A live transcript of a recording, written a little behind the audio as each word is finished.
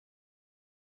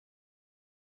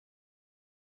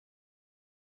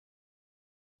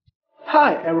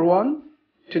Hi everyone!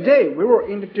 Today we will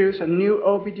introduce a new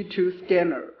OBDII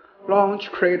scanner,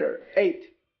 Launch Creader VIII,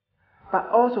 but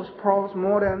also supports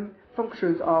modern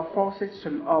functions of file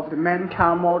system of the main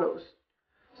car models,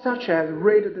 such as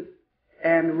read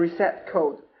and reset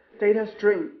code, data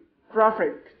stream,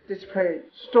 graphic display,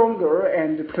 stronger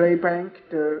and playback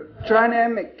the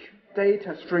dynamic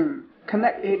data stream,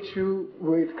 connect it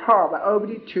with car by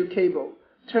OBDII cable.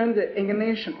 Turn the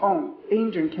ignition on,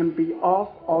 engine can be off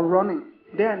or running.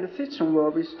 Then the system will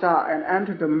restart and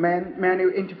enter the main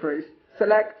menu interface.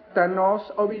 Select Diagnose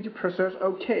OBDII process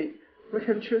OK. We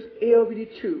can choose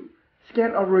OBDII.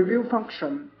 Scan or review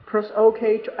function. Press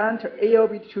OK to enter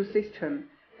OBDII system.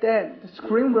 Then the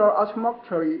screen will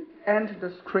automatically enter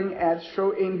the screen as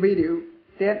shown in video.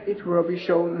 Then it will be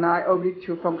shown 9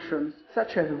 OBDII functions,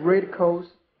 such as read codes,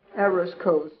 errors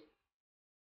codes.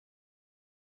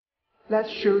 Let's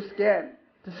choose Scan.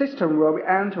 The system will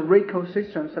enter Recode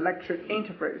System Selection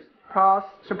Interface. Plus,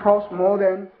 supports more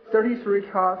than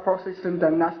 33 car file system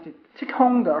diagnostics. Take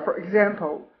Honda for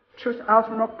example. Choose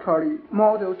automatically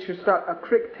model to start a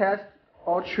quick test,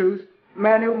 or choose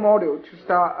manual model to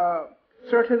start a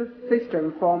certain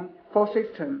system from file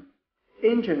system.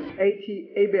 Engine, AT,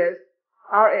 ABS,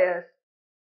 RAS.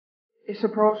 It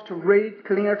supports to read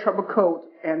clear trouble code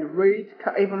and read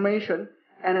car information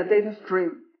and a data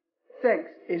stream.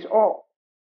 Thanks is all.